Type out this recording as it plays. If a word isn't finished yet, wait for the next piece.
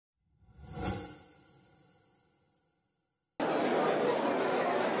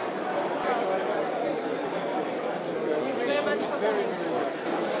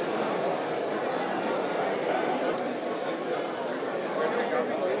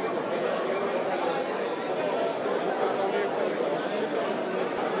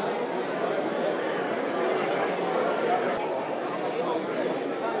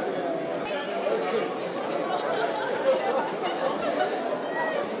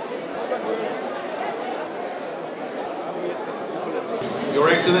Your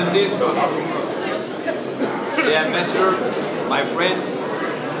Excellencies, the Ambassador, my friend,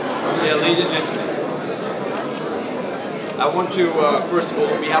 ladies and gentlemen. I want to, first of all,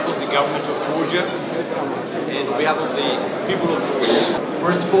 on behalf of the government of Georgia and on behalf of the people of Georgia,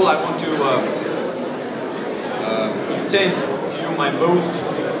 first of all, I want to extend to you my most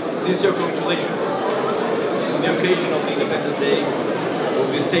sincere congratulations on the occasion of the Independence Day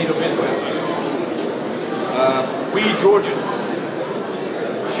of the State of Israel. We Georgians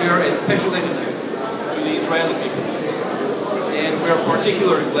share a special attitude to the Israeli people, and we are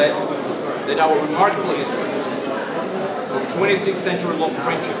particularly glad that our remarkable history of 26th century long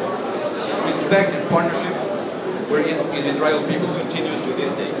friendship, respect and partnership with Israeli people continues to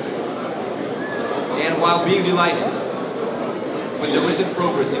this day. And while being delighted with the recent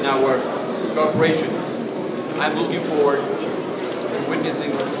progress in our cooperation, I'm looking forward to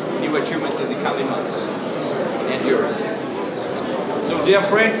witnessing new achievements in the coming months and years. So dear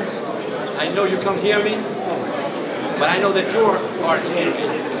friends, I know you can't hear me, but I know that your heart hears me,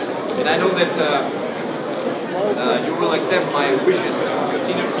 and I know that you will accept my wishes for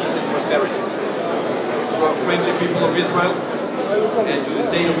continued peace and prosperity to our friendly people of Israel and to the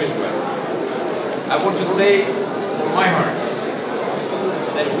State of Israel. I want to say from my heart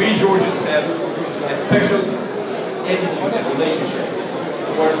that we Georgians have a special attitude and relationship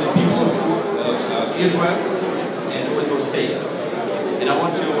towards the people of Israel and towards your state. And I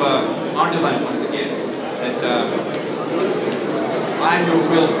want to underline once again that I'm your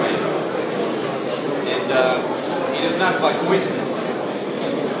real friend. And it is not by coincidence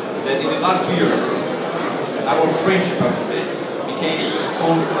that in the last 2 years, our friendship, I would say, became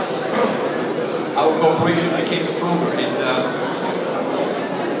stronger. Our cooperation became stronger. And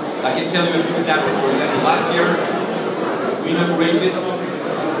I can tell you a few examples. For example, last year, we inaugurated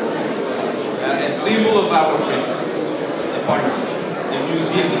a symbol of our friendship and partnership, the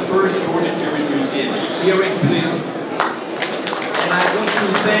museum, the first Georgian Jewish museum here in Tbilisi. And I want to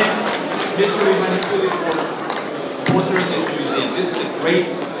thank Mr. Ivaniashvili for sponsoring this museum. This is a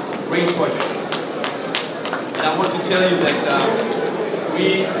great project. And I want to tell you that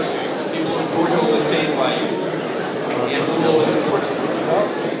we, people of Georgia, always stand by you and will always support you.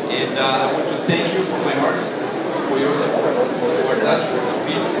 And I want to thank you from my heart for your support towards us, towards our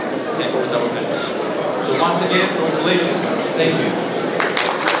people, and towards our country. So once again, congratulations. Thank you.